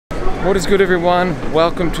What is good, everyone?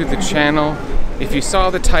 Welcome to the channel. If you saw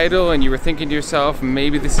the title and you were thinking to yourself,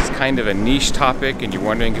 maybe this is kind of a niche topic and you're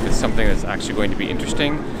wondering if it's something that's actually going to be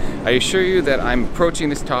interesting, I assure you that I'm approaching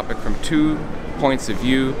this topic from two points of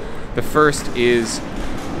view. The first is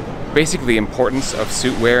basically the importance of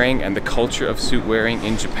suit wearing and the culture of suit wearing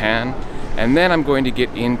in Japan. And then I'm going to get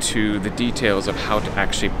into the details of how to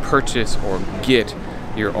actually purchase or get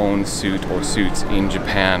your own suit or suits in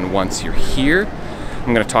Japan once you're here.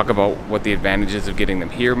 I'm going to talk about what the advantages of getting them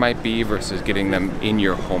here might be versus getting them in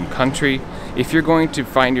your home country. If you're going to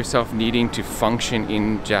find yourself needing to function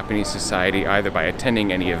in Japanese society either by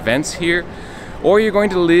attending any events here or you're going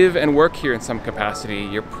to live and work here in some capacity,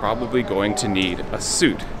 you're probably going to need a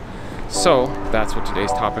suit. So that's what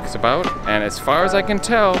today's topic is about, and as far as I can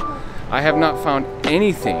tell, I have not found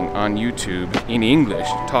anything on YouTube in English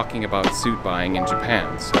talking about suit buying in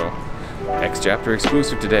Japan. So X-Chapter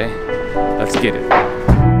exclusive today. Let's get it.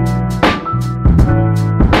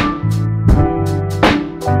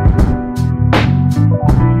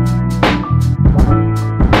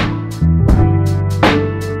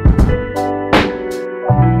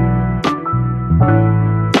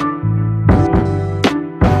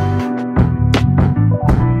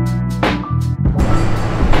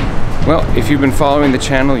 Well, if you've been following the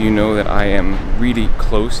channel, you know that I am really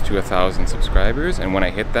close to 1,000 subscribers, and when I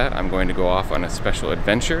hit that, I'm going to go off on a special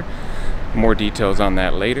adventure. More details on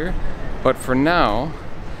that later. But for now,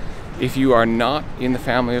 if you are not in the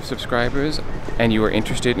family of subscribers and you are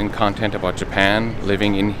interested in content about Japan,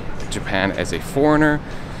 living in Japan as a foreigner,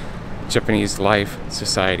 Japanese life,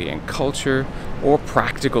 society, and culture, or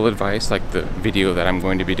practical advice like the video that I'm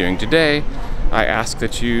going to be doing today, I ask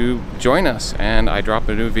that you join us, and I drop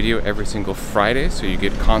a new video every single Friday, so you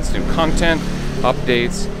get constant content,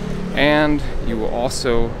 updates, and you will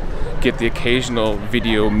also get the occasional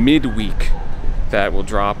video midweek that will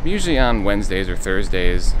drop usually on Wednesdays or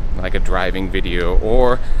Thursdays, like a driving video,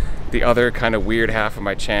 or the other kind of weird half of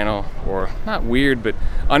my channel, or not weird but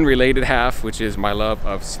unrelated half, which is my love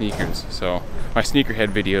of sneakers. So my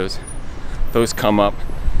sneakerhead videos, those come up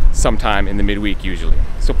sometime in the midweek usually.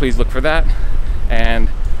 So please look for that. And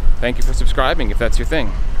thank you for subscribing if that's your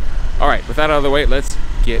thing. All right, with that out of the way, let's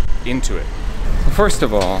get into it. First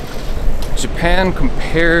of all, Japan,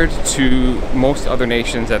 compared to most other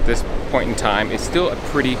nations at this point in time, is still a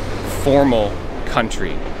pretty formal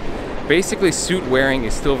country. Basically, suit wearing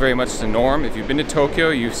is still very much the norm. If you've been to Tokyo,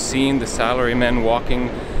 you've seen the salarymen walking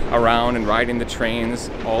around and riding the trains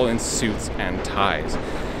all in suits and ties.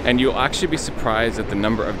 And you'll actually be surprised at the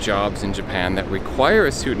number of jobs in Japan that require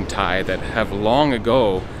a suit and tie that have long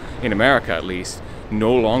ago, in America at least,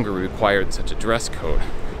 no longer required such a dress code.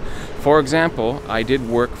 For example, I did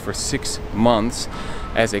work for 6 months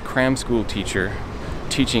as a cram school teacher,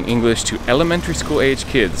 teaching English to elementary school age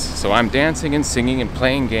kids. So I'm dancing and singing and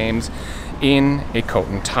playing games in a coat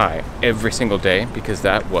and tie every single day because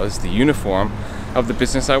that was the uniform of the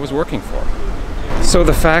business I was working for. So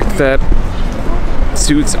the fact that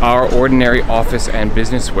suits are ordinary office and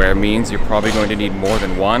business wear means you're probably going to need more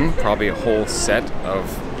than one, probably a whole set of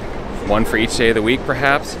one for each day of the week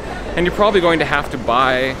perhaps, and you're probably going to have to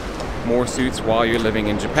buy more suits while you're living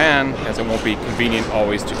in Japan, as it won't be convenient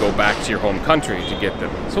always to go back to your home country to get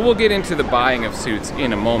them. So we'll get into the buying of suits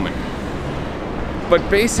in a moment. But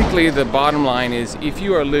basically the bottom line is, if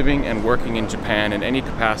you are living and working in Japan in any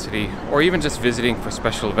capacity, or even just visiting for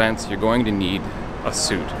special events, you're going to need a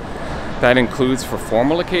suit. That includes for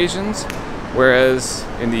formal occasions, whereas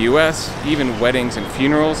in the US, even weddings and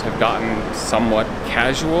funerals have gotten somewhat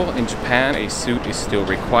casual. In Japan, a suit is still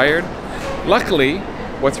required. Luckily,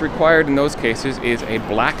 what's required in those cases is a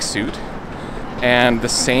black suit, and the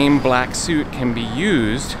same black suit can be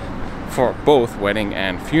used for both wedding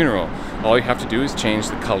and funeral. All you have to do is change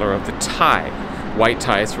the color of the tie. White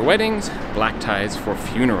ties for weddings, black ties for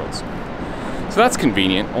funerals. So that's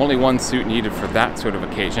convenient, only one suit needed for that sort of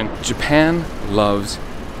occasion. Japan loves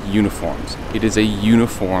uniforms. It is a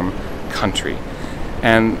uniform country,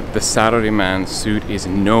 and the salaryman suit is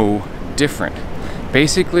no different.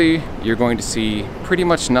 Basically, you're going to see pretty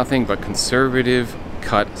much nothing but conservative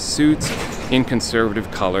cut suits in conservative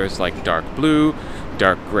colors like dark blue,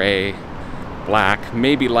 dark gray, black,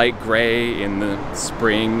 maybe light gray in the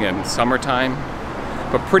spring and summertime,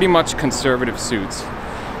 but pretty much conservative suits.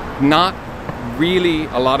 Not really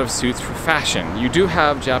a lot of suits for fashion. You do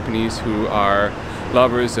have Japanese who are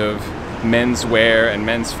lovers of menswear and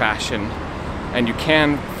men's fashion, and you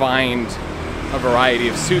can find a variety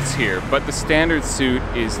of suits here, but the standard suit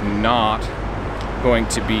is not going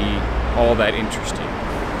to be all that interesting.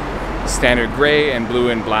 Standard gray and blue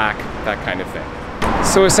and black, that kind of thing.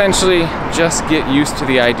 So essentially, just get used to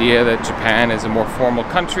the idea that Japan is a more formal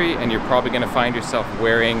country and you're probably going to find yourself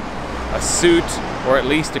wearing a suit or at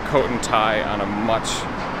least a coat and tie on a much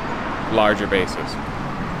larger basis.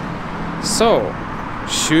 So,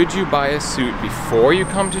 should you buy a suit before you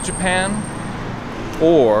come to Japan,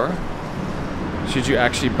 or should you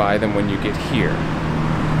actually buy them when you get here?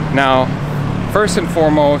 Now, first and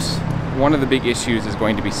foremost, one of the big issues is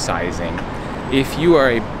going to be sizing. If you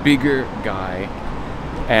are a bigger guy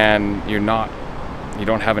and you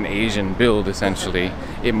don't have an Asian build essentially,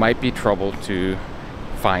 it might be trouble to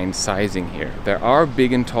find sizing here. There are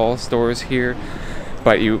big and tall stores here,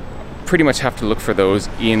 but you pretty much have to look for those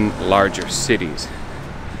in larger cities.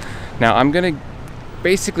 Now I'm gonna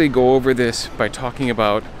basically go over this by talking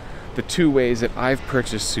about the two ways that I've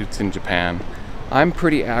purchased suits in Japan. I'm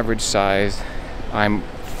pretty average size. I'm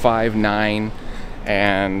 5'9"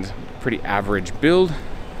 and pretty average build.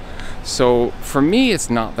 So for me, it's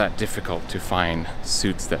not that difficult to find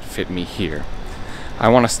suits that fit me here. I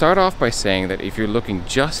want to start off by saying that if you're looking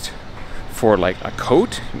just for like a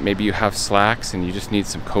coat, maybe you have slacks and you just need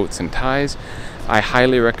some coats and ties, I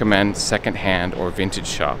highly recommend secondhand or vintage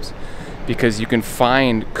shops, because you can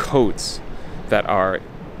find coats that are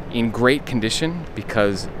in great condition,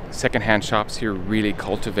 because secondhand shops here really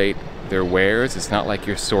cultivate their wares. It's not like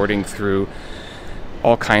you're sorting through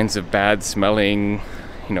all kinds of bad smelling,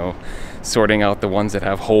 you know, sorting out the ones that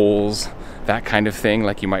have holes, that kind of thing,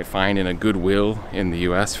 like you might find in a Goodwill in the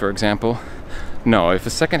US, for example. No, if a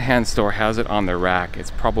secondhand store has it on their rack, it's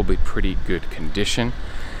probably pretty good condition.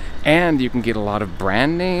 And you can get a lot of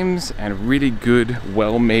brand names and really good,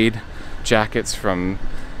 well-made jackets from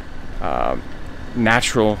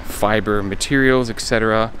natural fiber materials,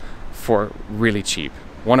 etc., for really cheap.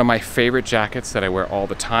 One of my favorite jackets that I wear all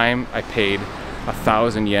the time, I paid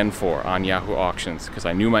 1,000 yen for on Yahoo Auctions because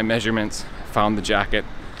I knew my measurements, found the jacket,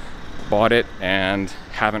 bought it, and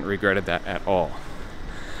haven't regretted that at all.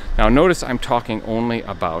 Now notice I'm talking only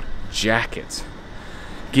about jackets.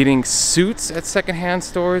 Getting suits at secondhand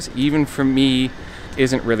stores, even for me,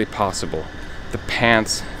 isn't really possible. The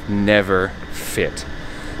pants never fit.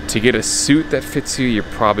 To get a suit that fits you, you're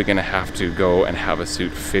probably gonna have to go and have a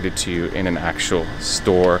suit fitted to you in an actual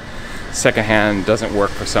store. Secondhand doesn't work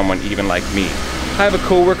for someone even like me. I have a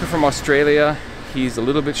co-worker from Australia. He's a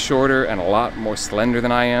little bit shorter and a lot more slender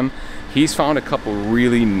than I am. He's found a couple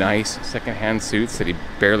really nice secondhand suits that he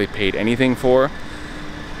barely paid anything for.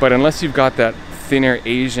 But unless you've got that thinner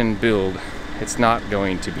Asian build, it's not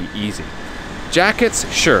going to be easy.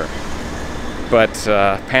 Jackets, sure, but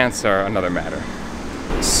pants are another matter.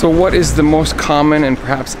 So what is the most common and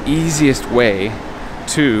perhaps easiest way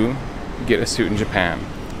to get a suit in Japan?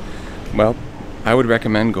 Well, I would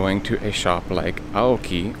recommend going to a shop like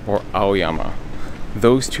Aoki or Aoyama.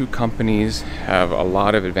 Those two companies have a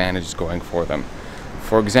lot of advantages going for them.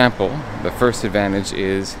 For example, the first advantage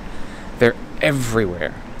is they're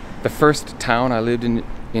everywhere. The first town I lived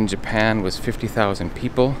in Japan was 50,000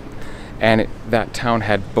 people, and that town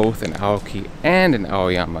had both an Aoki and an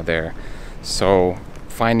Aoyama there. So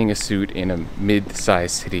finding a suit in a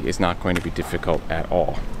mid-sized city is not going to be difficult at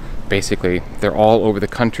all. Basically, they're all over the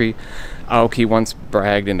country. Aoki once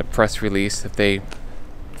bragged in a press release that they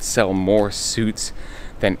sell more suits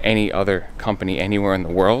than any other company anywhere in the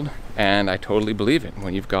world, and I totally believe it.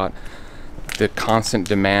 When you've got the constant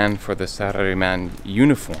demand for the salaryman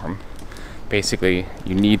uniform, basically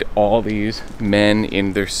you need all these men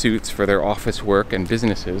in their suits for their office work and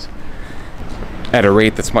businesses at a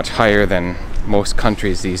rate that's much higher than most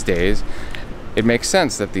countries these days. It makes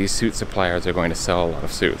sense that these suit suppliers are going to sell a lot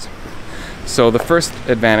of suits. So the first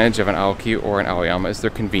advantage of an Aoki or an Aoyama is they're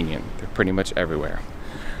convenient. They're pretty much everywhere.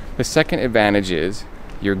 The second advantage is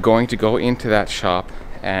you're going to go into that shop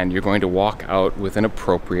and you're going to walk out with an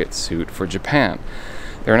appropriate suit for Japan.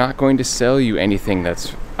 They're not going to sell you anything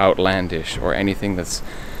that's outlandish or anything that's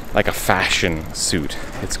like a fashion suit.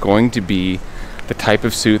 It's going to be the type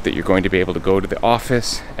of suit that you're going to be able to go to the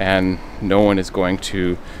office and no one is going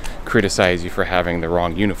to criticize you for having the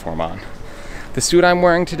wrong uniform on. The suit I'm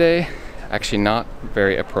wearing today, actually not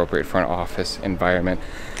very appropriate for an office environment.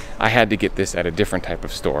 I had to get this at a different type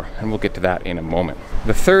of store, and we'll get to that in a moment.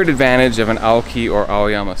 The third advantage of an Aoki or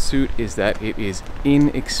Aoyama suit is that it is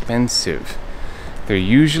inexpensive. They're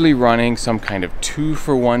usually running some kind of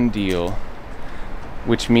 2-for-1 deal,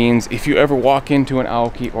 which means if you ever walk into an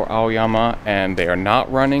Aoki or Aoyama and they are not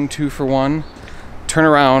running 2-for-1, turn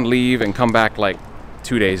around, leave, and come back like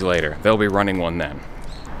 2 days later. They'll be running one then.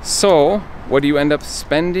 So, what do you end up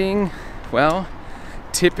spending? Well,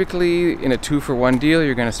 Typically, in a 2-for-1 deal,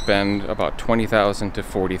 you're going to spend about 20,000 to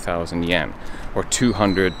 40,000 yen, or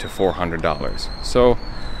 $200 to $400. So,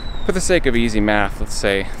 for the sake of easy math, let's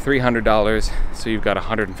say $300, so you've got a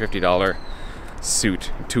 $150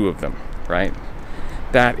 suit, 2 of them, right?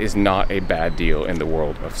 That is not a bad deal in the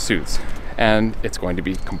world of suits, and it's going to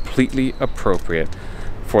be completely appropriate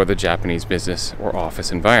for the Japanese business or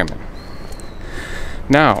office environment.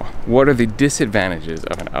 Now, what are the disadvantages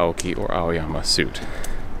of an Aoki or Aoyama suit?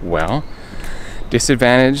 Well,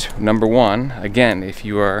 disadvantage number 1, again, if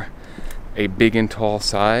you are a big and tall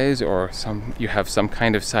size, or you have some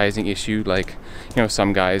kind of sizing issue, like, you know,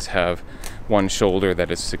 some guys have one shoulder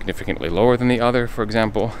that is significantly lower than the other, for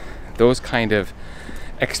example, those kind of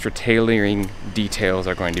extra tailoring details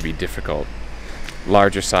are going to be difficult.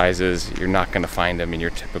 Larger sizes, you're not going to find them in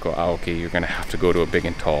your typical Aoki. You're going to have to go to a big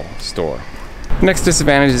and tall store. Next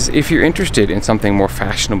disadvantage is if you're interested in something more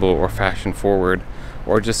fashionable or fashion forward,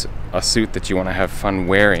 or just a suit that you want to have fun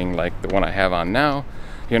wearing, like the one I have on now,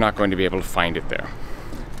 you're not going to be able to find it there.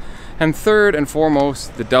 And third and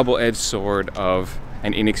foremost, the double-edged sword of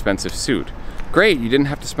an inexpensive suit. Great, you didn't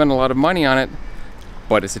have to spend a lot of money on it,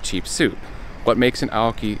 but it's a cheap suit. What makes an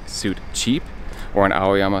Aoki suit cheap, or an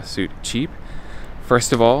Aoyama suit cheap?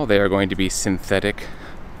 First of all, they are going to be synthetic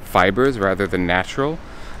fibers rather than natural,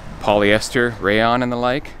 polyester, rayon, and the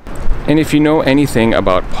like. And if you know anything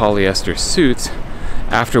about polyester suits,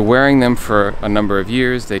 after wearing them for a number of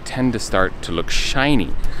years, they tend to start to look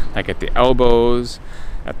shiny, like at the elbows,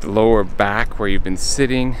 at the lower back where you've been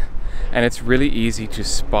sitting, and it's really easy to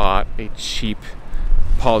spot a cheap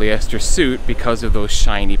polyester suit because of those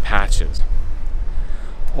shiny patches.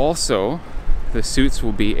 Also, the suits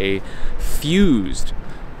will be a fused,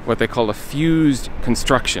 what they call a fused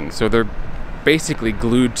construction, so they're basically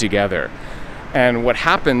glued together. And what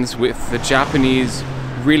happens with the Japanese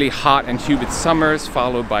really hot and humid summers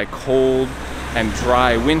followed by cold and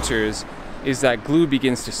dry winters is that glue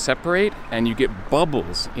begins to separate and you get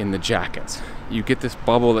bubbles in the jackets. You get this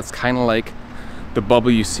bubble that's kind of like the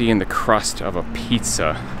bubble you see in the crust of a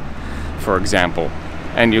pizza, for example.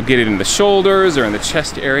 And you'll get it in the shoulders or in the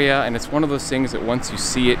chest area, and it's one of those things that once you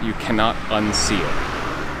see it, you cannot unsee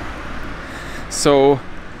it. So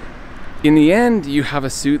in the end, you have a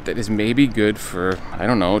suit that is maybe good for, I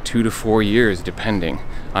don't know, 2 to 4 years, depending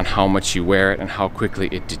on how much you wear it and how quickly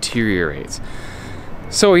it deteriorates.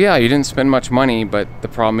 So yeah, you didn't spend much money, but the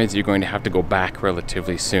problem is you're going to have to go back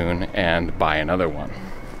relatively soon and buy another one.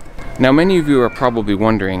 Now, many of you are probably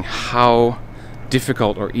wondering how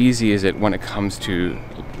difficult or easy is it when it comes to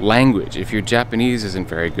language. If your Japanese isn't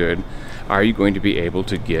very good, are you going to be able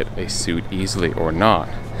to get a suit easily or not?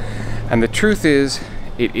 And the truth is,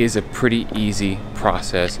 it is a pretty easy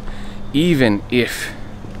process, even if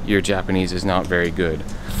your Japanese is not very good.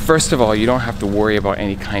 First of all, you don't have to worry about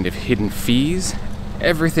any kind of hidden fees.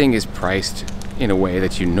 Everything is priced in a way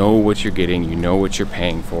that you know what you're getting, you know what you're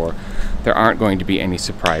paying for. There aren't going to be any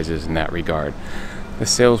surprises in that regard. The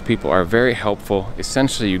salespeople are very helpful.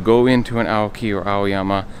 Essentially, you go into an Aoki or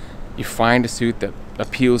Aoyama, you find a suit that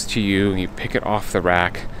appeals to you, you pick it off the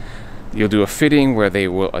rack. You'll do a fitting where they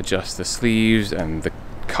will adjust the sleeves and the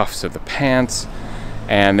cuffs of the pants,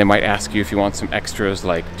 and they might ask you if you want some extras,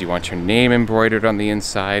 like do you want your name embroidered on the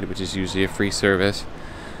inside, which is usually a free service,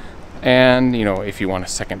 and you know, if you want a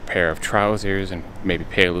second pair of trousers and maybe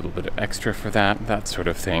pay a little bit extra for that, that sort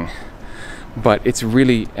of thing. But it's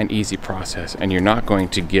really an easy process, and you're not going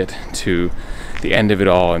to get to the end of it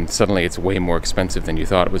all and suddenly it's way more expensive than you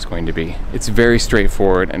thought it was going to be. It's very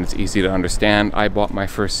straightforward and it's easy to understand. I bought my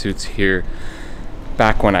first suits here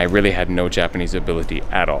back when I really had no Japanese ability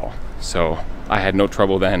at all. So I had no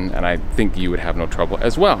trouble then, and I think you would have no trouble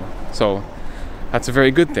as well. So that's a very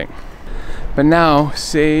good thing. But now,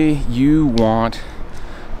 say you want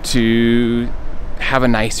to have a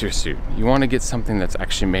nicer suit. You want to get something that's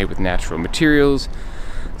actually made with natural materials,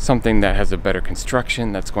 something that has a better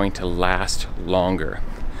construction, that's going to last longer.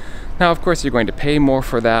 Now, of course, you're going to pay more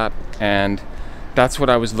for that, and that's what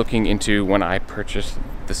I was looking into when I purchased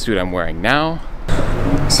the suit I'm wearing now.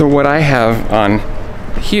 So what I have on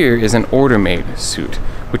here is an order-made suit,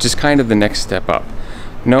 which is kind of the next step up.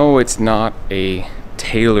 No, it's not a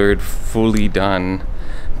tailored, fully done,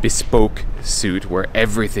 bespoke suit where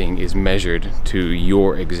everything is measured to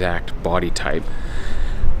your exact body type.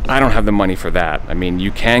 I don't have the money for that. I mean,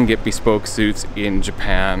 you can get bespoke suits in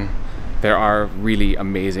Japan. There are really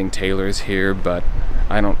amazing tailors here, but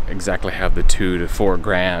I don't exactly have the $2 to $4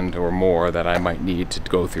 grand or more that I might need to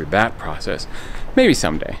go through that process. Maybe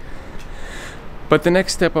someday. But the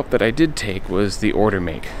next step up that I did take was the order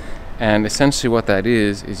make. And essentially what that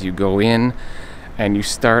is you go in and you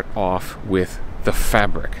start off with the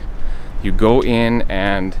fabric. You go in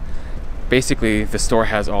and basically the store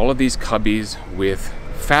has all of these cubbies with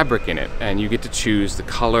fabric in it, and you get to choose the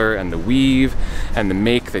color and the weave and the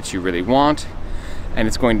make that you really want. And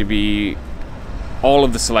it's going to be all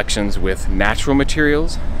of the selections with natural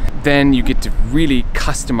materials. Then you get to really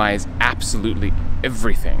customize absolutely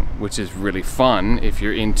everything, which is really fun if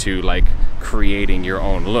you're into like creating your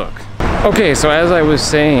own look. Okay, so as I was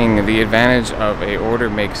saying, the advantage of a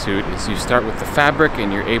order make suit is you start with the fabric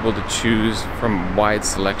and you're able to choose from a wide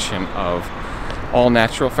selection of all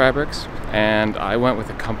natural fabrics. And I went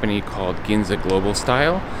with a company called Ginza Global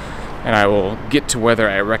Style, and I will get to whether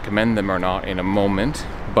I recommend them or not in a moment.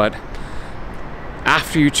 But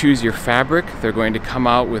after you choose your fabric, they're going to come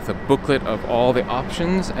out with a booklet of all the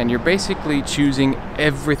options, and you're basically choosing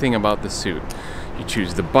everything about the suit. You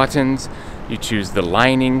choose the buttons, you choose the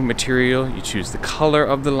lining material, you choose the color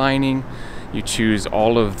of the lining, you choose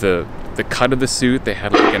all of the cut of the suit. They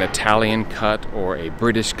had like an Italian cut or a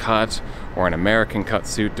British cut or an American cut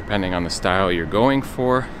suit, depending on the style you're going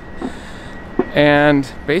for. And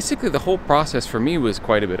basically the whole process for me was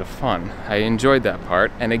quite a bit of fun. I enjoyed that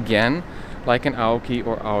part, and again, like an Aoki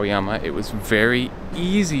or Aoyama, it was very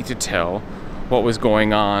easy to tell what was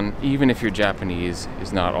going on, even if your Japanese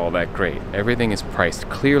is not all that great. Everything is priced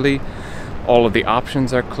clearly. All of the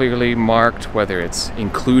options are clearly marked, whether it's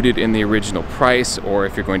included in the original price or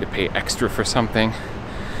if you're going to pay extra for something.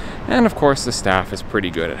 And of course, the staff is pretty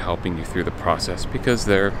good at helping you through the process because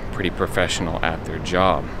they're pretty professional at their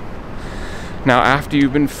job. Now, after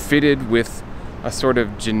you've been fitted with a sort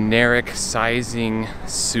of generic sizing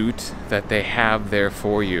suit that they have there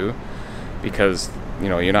for you, because you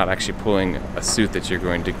know you're not actually pulling a suit that you're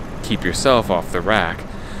going to keep yourself off the rack,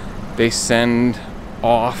 they send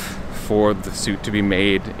off for the suit to be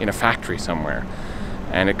made in a factory somewhere,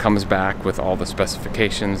 and it comes back with all the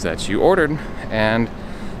specifications that you ordered, and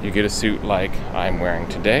you get a suit like I'm wearing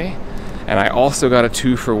today. And I also got a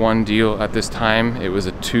 2-for-1 deal at this time. It was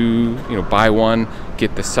a buy one,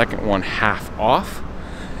 get the second one half off.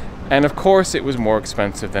 And of course it was more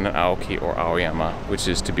expensive than an Aoki or Aoyama, which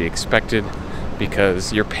is to be expected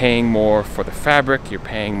because you're paying more for the fabric, you're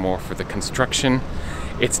paying more for the construction.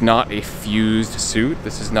 It's not a fused suit.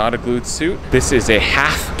 This is not a glued suit. This is a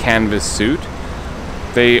half canvas suit.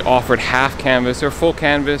 They offered half canvas or full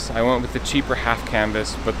canvas. I went with the cheaper half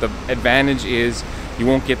canvas, but the advantage is you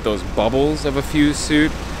won't get those bubbles of a fused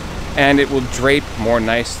suit, and it will drape more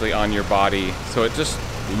nicely on your body, so it just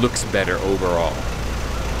looks better overall.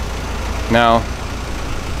 Now,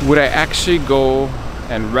 would I actually go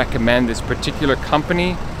and recommend this particular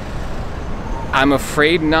company? I'm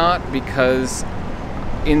afraid not, because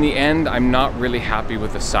in the end, I'm not really happy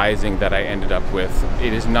with the sizing that I ended up with.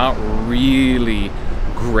 It is not really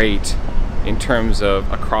great in terms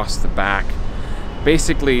of across the back.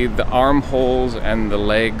 Basically, the armholes and the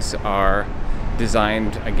legs are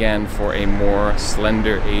designed again for a more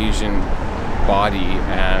slender Asian body,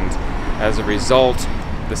 and as a result,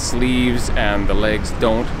 the sleeves and the legs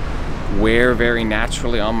don't wear very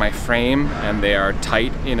naturally on my frame, and they are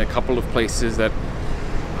tight in a couple of places that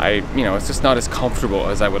it's just not as comfortable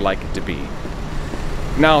as I would like it to be.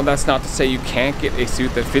 Now, that's not to say you can't get a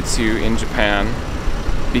suit that fits you in Japan,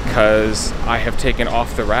 because I have taken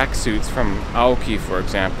off the rack suits from Aoki, for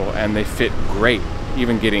example, and they fit great,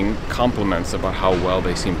 even getting compliments about how well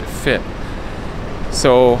they seem to fit.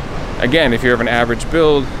 So again, if you're of an average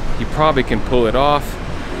build, you probably can pull it off,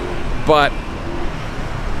 but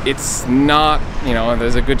it's not,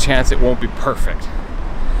 there's a good chance it won't be perfect.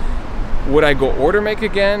 Would I go order make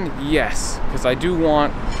again? Yes, because I do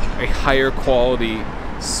want a higher quality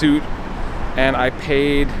suit, and I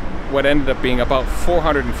paid what ended up being about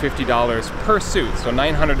 $450 per suit, so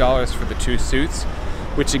 $900 for the 2 suits,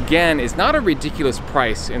 which again is not a ridiculous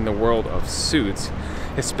price in the world of suits,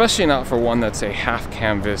 especially not for one that's a half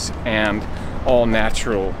canvas and all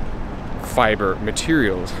natural fiber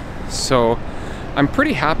materials. So I'm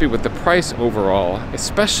pretty happy with the price overall,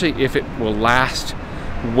 especially if it will last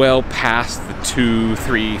well past the 2,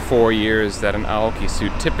 3, 4 years that an Aoki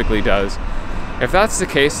suit typically does. If that's the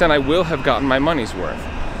case, then I will have gotten my money's worth.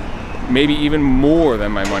 Maybe even more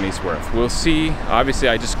than my money's worth. We'll see. Obviously,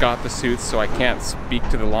 I just got the suits, so I can't speak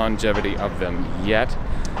to the longevity of them yet.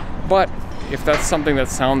 But if that's something that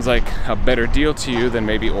sounds like a better deal to you, then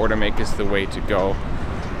maybe order make is the way to go.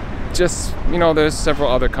 Just, there's several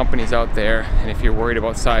other companies out there, and if you're worried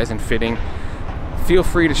about size and fitting, feel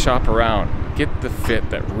free to shop around. Get the fit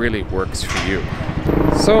that really works for you.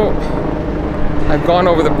 So, I've gone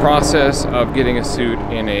over the process of getting a suit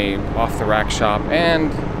in a off-the-rack shop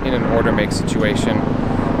and in an order make situation.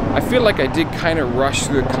 I feel like I did kind of rush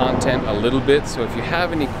through the content a little bit, so if you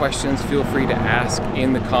have any questions, feel free to ask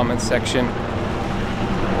in the comments section.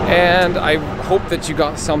 And I hope that you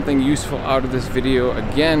got something useful out of this video.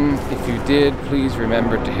 Again, if you did, please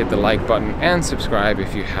remember to hit the like button and subscribe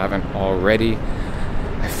if you haven't already.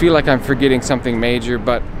 I feel like I'm forgetting something major,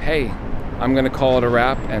 but hey, I'm gonna call it a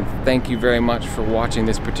wrap, and thank you very much for watching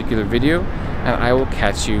this particular video, and I will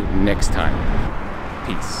catch you next time.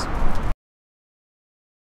 Peace.